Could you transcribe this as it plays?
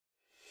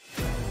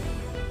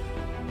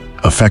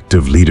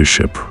Effective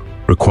leadership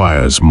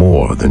requires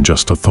more than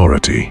just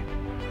authority.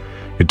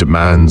 It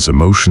demands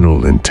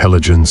emotional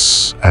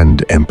intelligence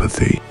and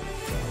empathy.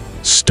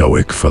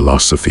 Stoic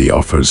philosophy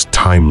offers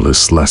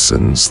timeless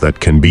lessons that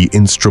can be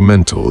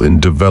instrumental in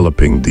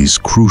developing these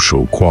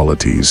crucial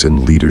qualities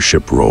in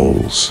leadership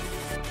roles.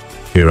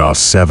 Here are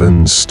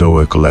 7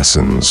 Stoic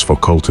lessons for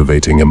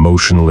cultivating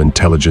emotional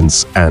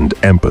intelligence and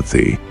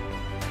empathy.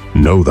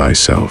 Know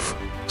thyself.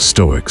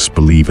 Stoics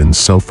believe in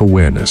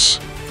self-awareness.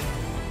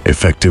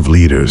 Effective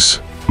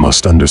leaders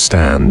must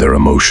understand their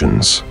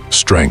emotions,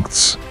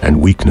 strengths, and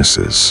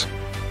weaknesses.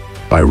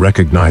 By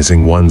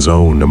recognizing one's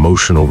own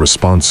emotional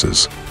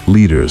responses,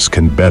 leaders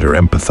can better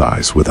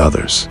empathize with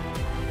others.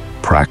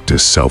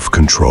 Practice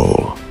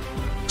self-control.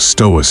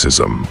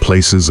 Stoicism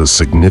places a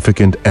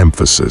significant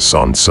emphasis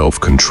on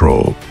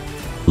self-control.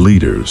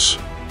 Leaders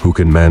who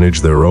can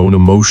manage their own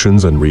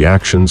emotions and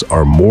reactions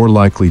are more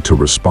likely to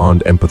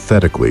respond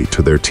empathetically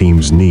to their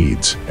team's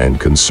needs and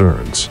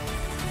concerns.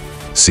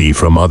 See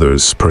from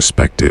others'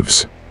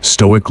 perspectives.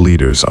 Stoic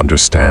leaders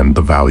understand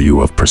the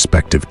value of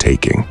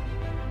perspective-taking.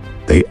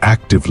 They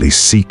actively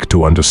seek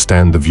to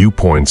understand the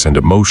viewpoints and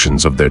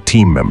emotions of their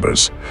team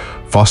members,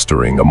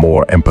 fostering a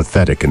more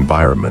empathetic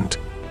environment.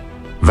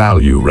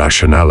 Value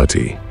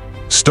rationality.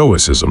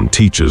 Stoicism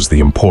teaches the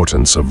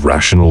importance of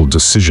rational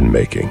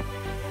decision-making.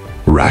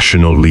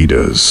 Rational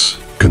leaders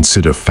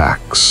consider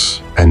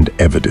facts and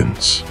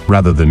evidence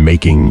rather than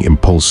making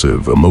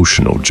impulsive,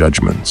 emotional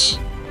judgments.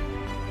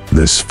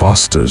 This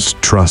fosters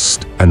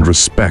trust and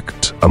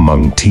respect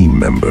among team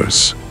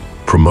members.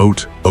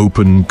 Promote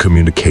open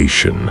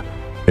communication.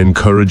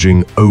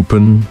 Encouraging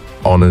open,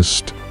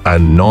 honest,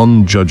 and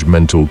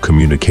non-judgmental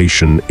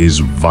communication is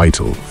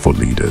vital for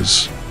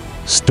leaders.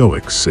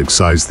 Stoics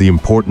emphasize the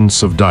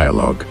importance of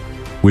dialogue,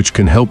 which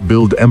can help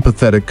build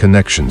empathetic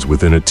connections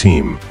within a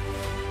team.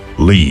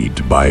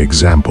 Lead by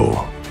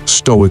example.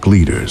 Stoic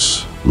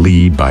leaders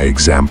lead by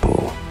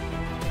example.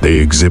 They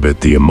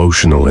exhibit the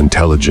emotional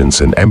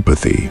intelligence and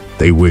empathy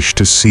they wish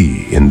to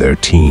see in their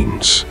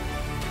teams.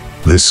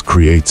 This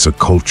creates a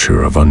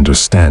culture of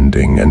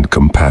understanding and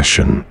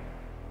compassion.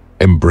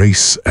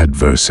 Embrace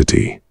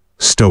adversity.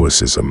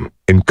 Stoicism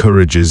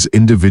encourages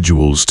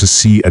individuals to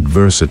see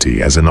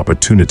adversity as an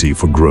opportunity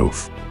for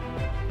growth.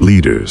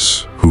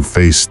 Leaders who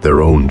face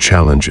their own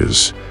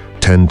challenges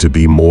tend to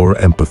be more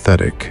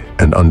empathetic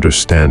and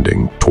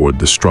understanding toward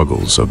the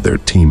struggles of their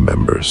team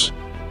members.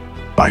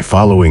 By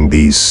following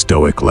these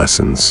Stoic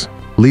lessons,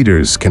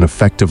 leaders can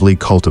effectively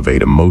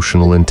cultivate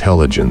emotional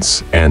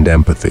intelligence and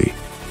empathy.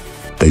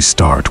 They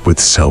start with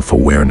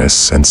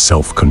self-awareness and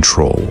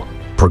self-control,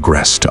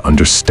 progress to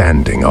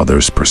understanding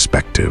others'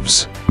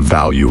 perspectives,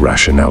 value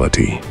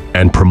rationality,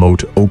 and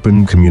promote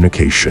open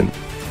communication.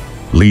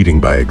 Leading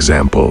by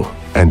example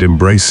and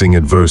embracing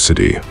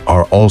adversity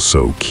are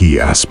also key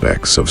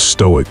aspects of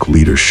Stoic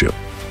leadership.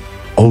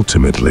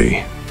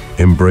 Ultimately,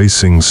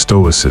 embracing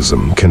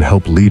Stoicism can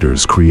help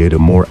leaders create a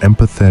more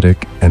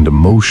empathetic and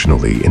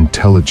emotionally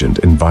intelligent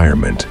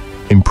environment,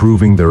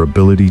 improving their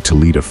ability to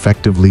lead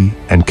effectively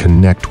and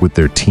connect with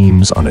their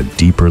teams on a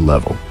deeper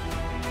level.